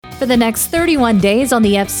For the next 31 days on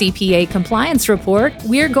the FCPA Compliance Report,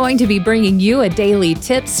 we're going to be bringing you a daily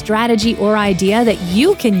tip, strategy, or idea that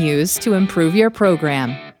you can use to improve your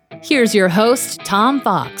program. Here's your host, Tom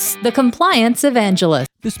Fox, the Compliance Evangelist.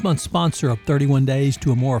 This month's sponsor of 31 Days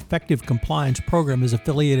to a More Effective Compliance program is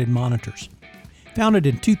Affiliated Monitors. Founded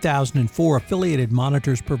in 2004, Affiliated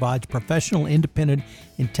Monitors provides professional, independent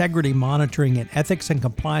integrity monitoring and ethics and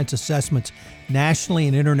compliance assessments nationally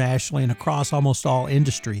and internationally and across almost all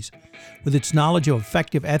industries. With its knowledge of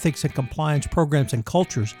effective ethics and compliance programs and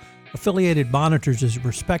cultures, Affiliated Monitors is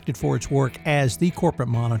respected for its work as the corporate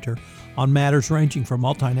monitor on matters ranging from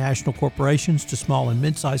multinational corporations to small and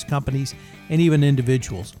mid-sized companies and even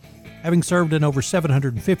individuals. Having served in over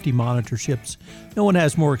 750 monitorships, no one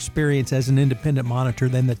has more experience as an independent monitor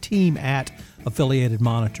than the team at Affiliated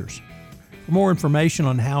Monitors. For more information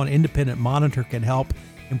on how an independent monitor can help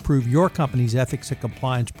improve your company's ethics and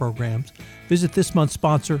compliance programs, visit this month's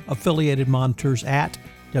sponsor, Affiliated Monitors, at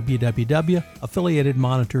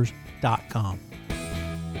www.affiliatedmonitors.com.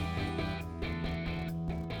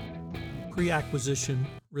 Pre-acquisition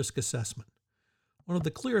risk assessment. One of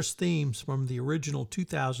the clearest themes from the original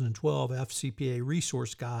 2012 FCPA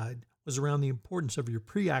resource guide was around the importance of your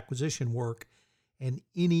pre-acquisition work and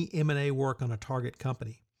any M&A work on a target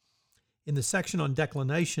company. In the section on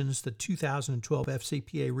declinations, the 2012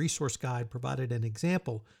 FCPA resource guide provided an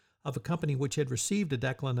example of a company which had received a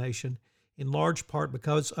declination in large part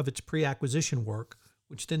because of its pre-acquisition work,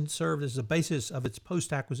 which then served as the basis of its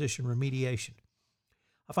post-acquisition remediation.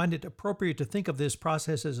 I find it appropriate to think of this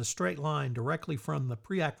process as a straight line directly from the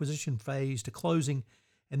pre-acquisition phase to closing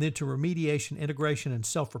and then to remediation, integration, and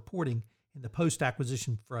self-reporting in the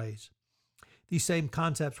post-acquisition phase. These same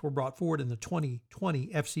concepts were brought forward in the 2020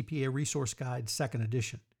 FCPA Resource Guide, second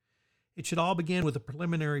edition. It should all begin with a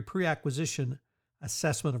preliminary pre-acquisition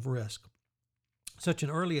assessment of risk. Such an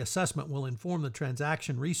early assessment will inform the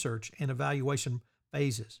transaction research and evaluation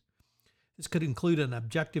phases. This could include an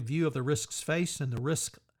objective view of the risks faced and the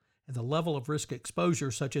risk and the level of risk exposure,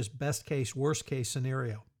 such as best case, worst case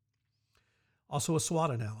scenario. Also, a SWOT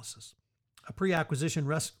analysis. A pre-acquisition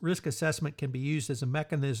risk assessment can be used as a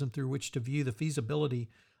mechanism through which to view the feasibility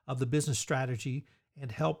of the business strategy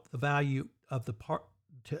and help the value of the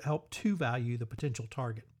value the potential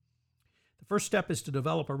target. The first step is to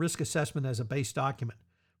develop a risk assessment as a base document.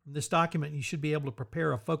 From this document, you should be able to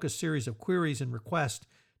prepare a focused series of queries and requests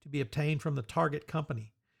to be obtained from the target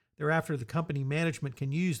company. Thereafter, the company management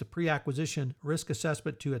can use the pre-acquisition risk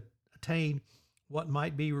assessment to attain what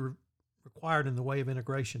might be required in the way of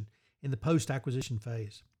integration in the post-acquisition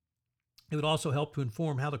phase. It would also help to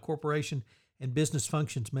inform how the corporation and business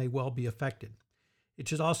functions may well be affected. It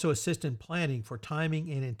should also assist in planning for timing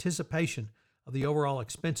and anticipation of the overall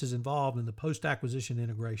expenses involved in the post-acquisition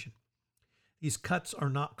integration. These costs are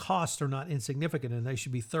not insignificant, and they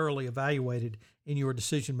should be thoroughly evaluated in your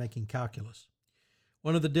decision-making calculus.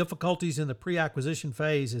 One of the difficulties in the pre-acquisition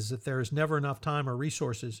phase is that there is never enough time or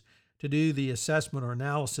resources to do the assessment or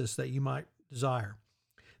analysis that you might desire.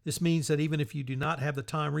 This means that even if you do not have the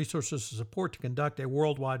time, resources, or support to conduct a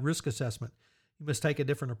worldwide risk assessment, you must take a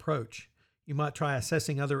different approach. You might try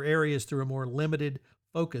assessing other areas through a more limited,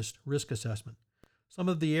 focused risk assessment. Some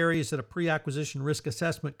of the areas that a pre-acquisition risk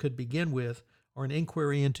assessment could begin with are an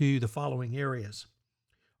inquiry into the following areas.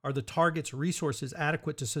 Are the target's resources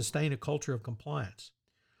adequate to sustain a culture of compliance?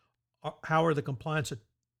 How are the compliance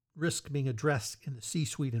risks being addressed in the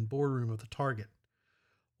C-suite and boardroom of the target?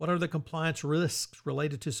 What are the compliance risks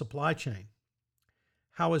related to supply chain?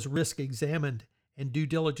 How is risk examined and due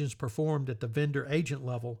diligence performed at the vendor agent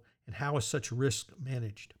level, and how is such risk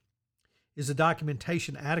managed? Is the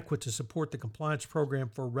documentation adequate to support the compliance program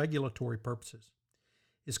for regulatory purposes?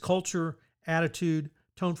 Is culture, attitude,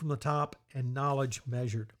 tone from the top, and knowledge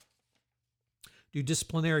measured? Do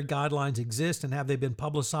disciplinary guidelines exist, and have they been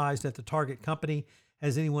publicized at the target company?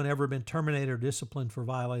 Has anyone ever been terminated or disciplined for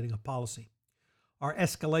violating a policy? Are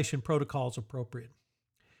escalation protocols appropriate?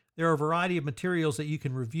 There are a variety of materials that you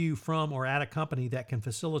can review from or at a company that can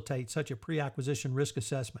facilitate such a pre-acquisition risk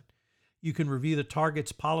assessment. You can review the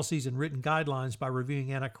target's policies and written guidelines by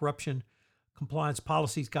reviewing anti-corruption, compliance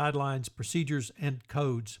policies, guidelines, procedures, and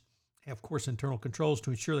codes. And of course, internal controls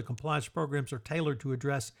to ensure the compliance programs are tailored to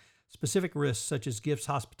address specific risks such as gifts,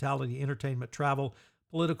 hospitality, entertainment, travel,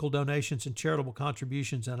 political donations, and charitable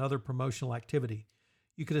contributions, and other promotional activity.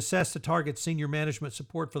 You could assess the target's senior management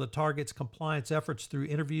support for the target's compliance efforts through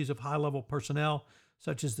interviews of high-level personnel,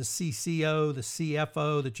 such as the CCO, the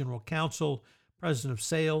CFO, the General Counsel, President of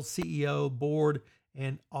Sales, CEO, Board,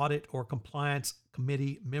 and Audit or Compliance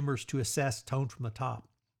Committee members to assess tone from the top.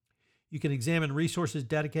 You can examine resources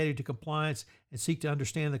dedicated to compliance and seek to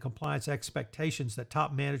understand the compliance expectations that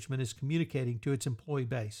top management is communicating to its employee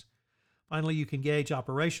base. Finally, you can gauge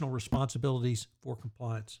operational responsibilities for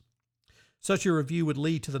compliance. Such a review would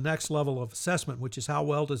lead to the next level of assessment, which is how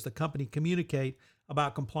well does the company communicate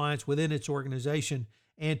about compliance within its organization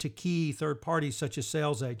and to key third parties such as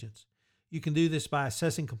sales agents. You can do this by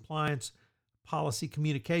assessing compliance policy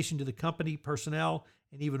communication to the company, personnel,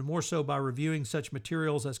 and even more so by reviewing such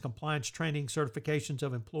materials as compliance training, certifications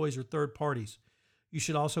of employees or third parties. You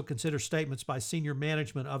should also consider statements by senior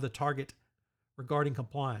management of the target regarding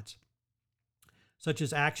compliance, such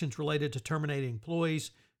as actions related to terminating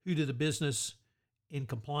employees, who do the business in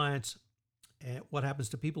compliance, and what happens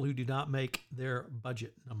to people who do not make their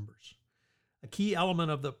budget numbers. A key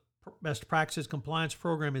element of the best practices compliance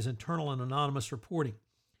program is internal and anonymous reporting.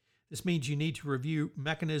 This means you need to review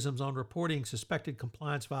mechanisms on reporting suspected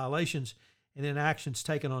compliance violations and then actions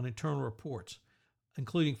taken on internal reports,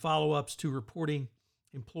 including follow-ups to reporting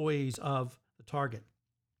employees of the target.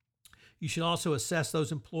 You should also assess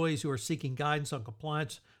those employees who are seeking guidance on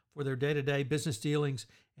compliance for their day-to-day business dealings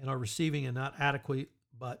and are receiving a not adequate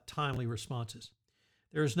but timely responses.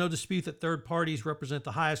 There is no dispute that third parties represent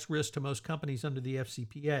the highest risk to most companies under the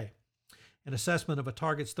FCPA. An assessment of a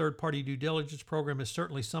target's third-party due diligence program is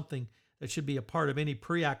certainly something that should be a part of any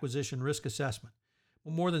pre-acquisition risk assessment.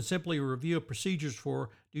 But more than simply a review of procedures for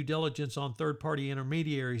due diligence on third-party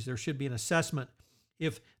intermediaries, there should be an assessment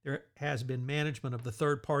if there has been management of the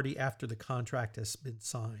third party after the contract has been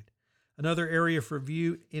signed. Another area for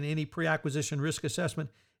review in any pre-acquisition risk assessment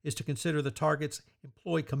is to consider the target's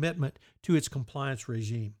employee commitment to its compliance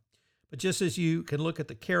regime. But just as you can look at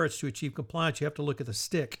the carrots to achieve compliance, you have to look at the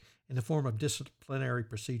stick in the form of disciplinary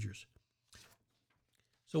procedures.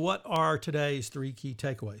 So what are today's 3 key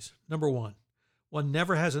takeaways? Number one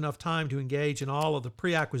never has enough time to engage in all of the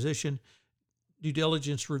pre-acquisition due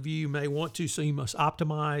diligence review you may want to, so you must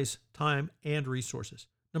optimize time and resources.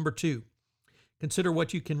 Number 2, consider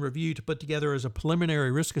what you can review to put together as a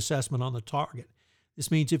preliminary risk assessment on the target. This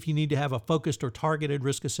means if you need to have a focused or targeted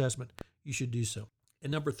risk assessment, you should do so.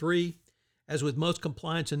 And number 3, as with most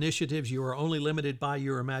compliance initiatives, you are only limited by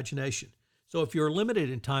your imagination. So if you're limited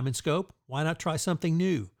in time and scope, why not try something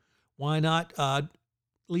new? Why not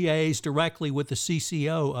liaise directly with the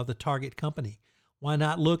CCO of the target company? Why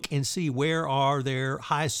not look and see where are their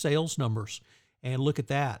highest sales numbers and look at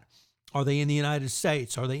that? Are they in the United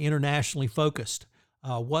States? Are they internationally focused?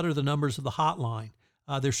 What are the numbers of the hotline?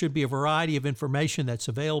 There should be a variety of information that's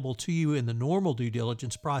available to you in the normal due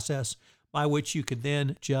diligence process by which you could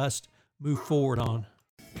then just move forward on.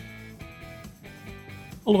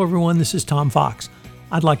 Hello, everyone. This is Tom Fox.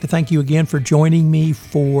 I'd like to thank you again for joining me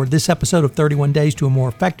for this episode of 31 Days to a More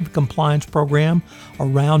Effective Compliance Program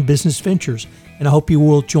around business ventures. And I hope you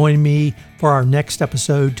will join me for our next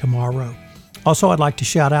episode tomorrow. Also, I'd like to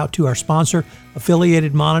shout out to our sponsor,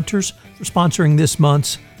 Affiliated Monitors, for sponsoring this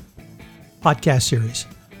month's podcast series.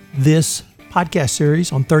 This podcast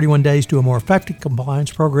series on 31 Days to a More Effective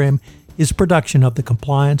Compliance Program is a production of the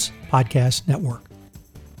Compliance Podcast Network.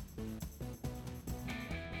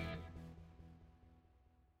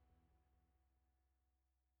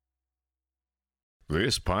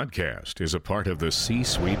 This podcast is a part of the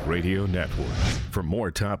C-Suite Radio Network. For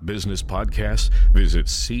more top business podcasts, visit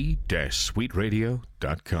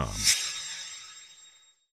c-suiteradio.com.